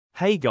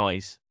Hey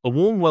guys, a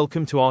warm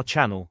welcome to our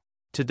channel.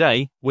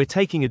 Today, we're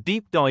taking a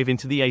deep dive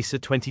into the Acer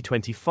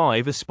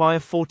 2025 Aspire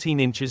 14"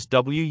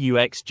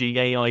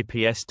 WUXGA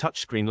IPS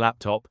touchscreen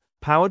laptop,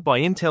 powered by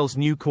Intel's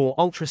new Core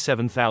Ultra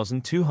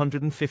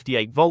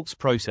 7258 volts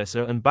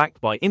processor and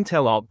backed by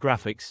Intel Arc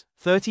graphics,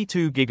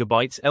 32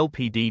 GB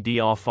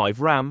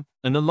LPDDR5 RAM,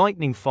 and a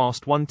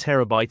lightning-fast 1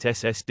 TB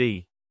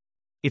SSD.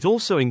 It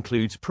also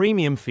includes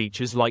premium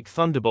features like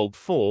Thunderbolt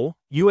 4,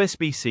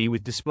 USB-C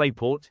with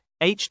DisplayPort,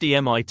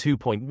 HDMI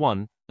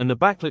 2.1, and a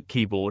backlit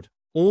keyboard,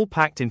 all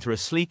packed into a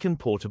sleek and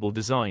portable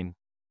design.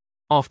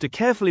 After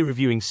carefully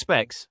reviewing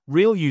specs,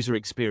 real user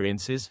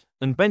experiences,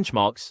 and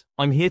benchmarks,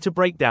 I'm here to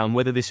break down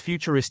whether this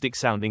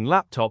futuristic-sounding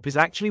laptop is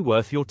actually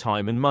worth your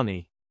time and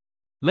money.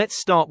 Let's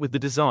start with the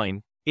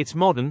design. It's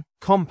modern,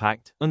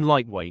 compact, and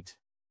lightweight.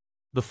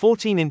 The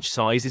 14"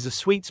 size is a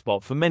sweet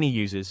spot for many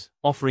users,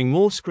 offering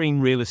more screen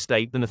real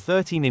estate than a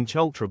 13"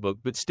 Ultrabook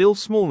but still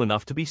small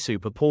enough to be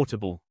super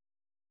portable.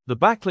 The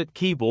backlit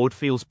keyboard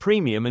feels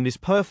premium and is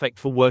perfect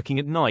for working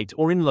at night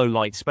or in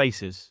low-light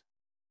spaces.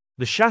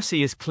 The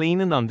chassis is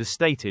clean and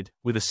understated,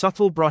 with a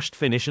subtle brushed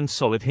finish and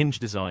solid hinge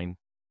design.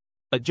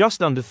 At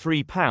just under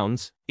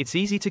 £3, it's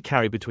easy to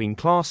carry between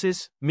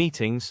classes,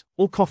 meetings,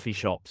 or coffee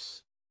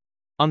shops.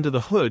 Under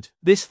the hood,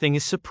 this thing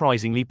is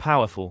surprisingly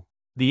powerful.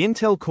 The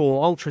Intel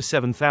Core Ultra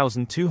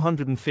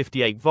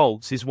 7258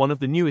 volts is one of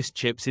the newest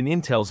chips in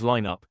Intel's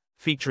lineup,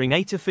 featuring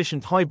 8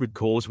 efficient hybrid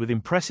cores with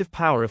impressive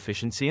power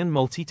efficiency and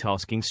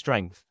multitasking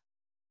strength.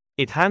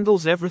 It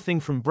handles everything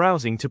from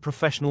browsing to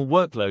professional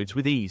workloads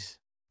with ease.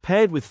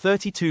 Paired with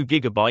 32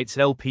 GB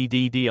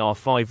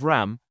LPDDR5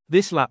 RAM,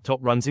 this laptop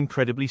runs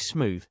incredibly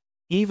smooth,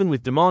 even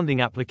with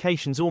demanding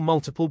applications or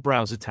multiple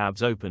browser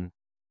tabs open.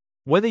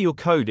 Whether you're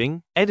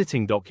coding,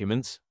 editing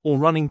documents, or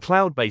running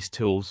cloud-based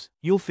tools,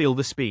 you'll feel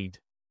the speed.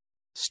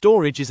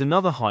 Storage is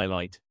another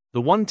highlight. The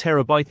 1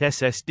 TB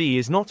SSD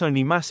is not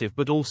only massive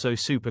but also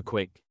super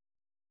quick.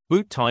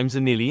 Boot times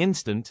are nearly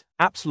instant,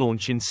 apps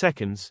launch in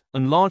seconds,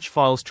 and large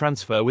files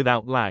transfer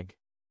without lag.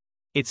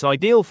 It's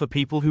ideal for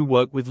people who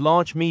work with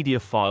large media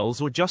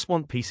files or just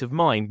want peace of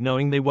mind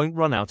knowing they won't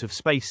run out of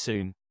space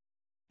soon.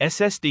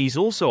 SSDs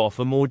also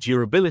offer more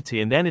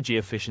durability and energy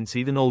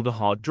efficiency than older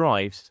hard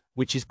drives,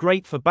 which is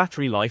great for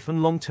battery life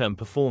and long-term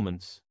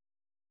performance.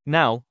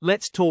 Now,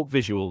 let's talk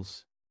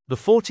visuals. The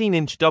 14"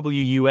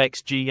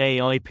 WUXGA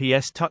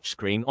IPS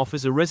touchscreen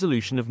offers a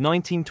resolution of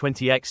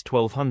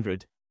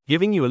 1920x1200,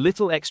 giving you a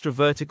little extra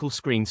vertical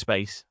screen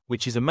space,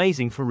 which is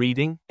amazing for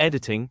reading,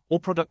 editing, or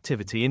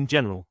productivity in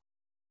general.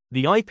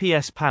 The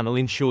IPS panel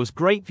ensures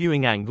great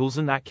viewing angles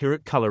and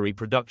accurate color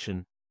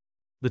reproduction.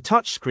 The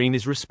touchscreen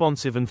is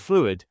responsive and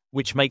fluid,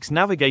 which makes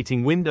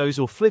navigating windows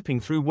or flipping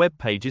through web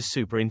pages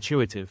super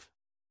intuitive.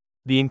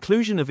 The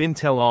inclusion of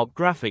Intel Arc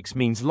graphics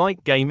means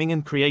light gaming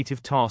and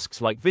creative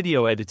tasks like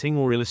video editing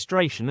or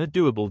illustration are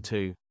doable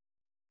too.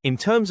 In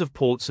terms of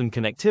ports and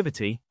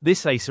connectivity,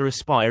 this Acer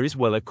Aspire is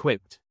well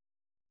equipped.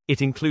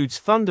 It includes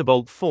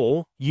Thunderbolt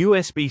 4,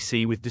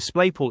 USB-C with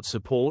DisplayPort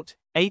support,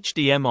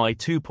 HDMI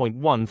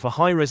 2.1 for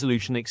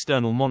high-resolution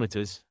external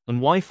monitors, and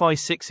Wi-Fi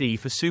 6E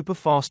for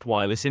super-fast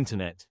wireless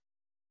internet.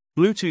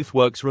 Bluetooth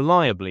works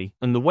reliably,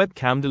 and the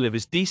webcam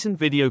delivers decent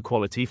video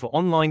quality for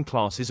online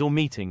classes or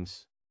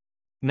meetings.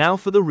 Now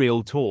for the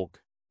real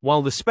talk.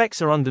 While the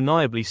specs are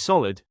undeniably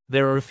solid,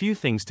 there are a few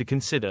things to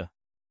consider.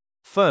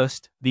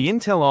 First, the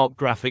Intel Arc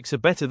graphics are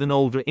better than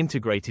older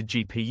integrated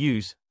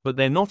GPUs, but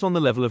they're not on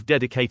the level of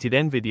dedicated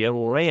NVIDIA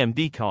or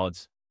AMD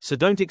cards, so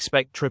don't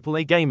expect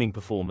AAA gaming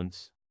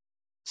performance.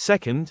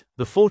 Second,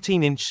 the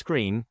 14"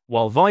 screen,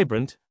 while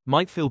vibrant,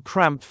 might feel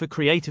cramped for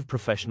creative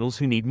professionals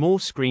who need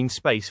more screen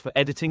space for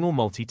editing or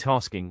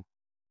multitasking.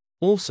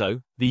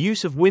 Also, the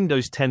use of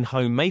Windows 10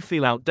 Home may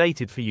feel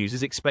outdated for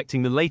users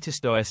expecting the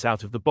latest OS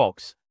out of the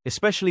box,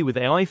 especially with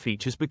AI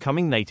features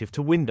becoming native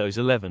to Windows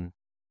 11.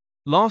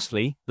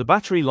 Lastly, the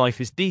battery life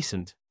is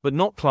decent, but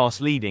not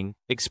class-leading.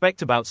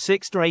 Expect about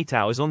 6 to 8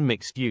 hours on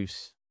mixed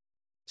use.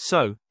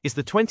 So, is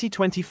the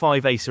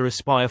 2025 Acer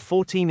Aspire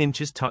 14"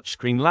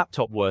 touchscreen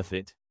laptop worth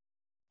it?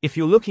 If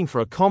you're looking for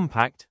a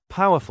compact,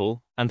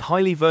 powerful, and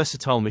highly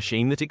versatile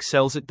machine that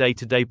excels at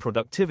day-to-day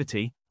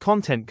productivity,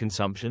 content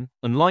consumption,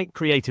 and light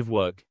creative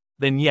work,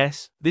 then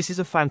yes, this is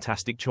a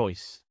fantastic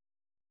choice.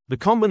 The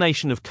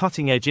combination of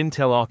cutting-edge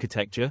Intel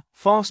architecture,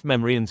 fast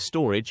memory and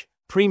storage,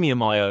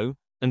 premium I/O,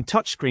 and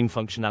touchscreen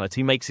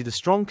functionality makes it a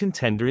strong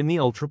contender in the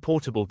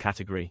ultra-portable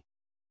category.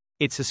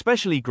 It's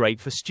especially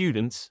great for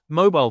students,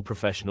 mobile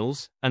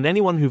professionals, and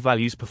anyone who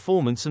values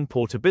performance and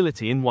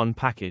portability in one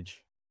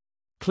package.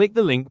 Click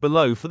the link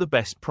below for the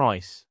best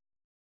price.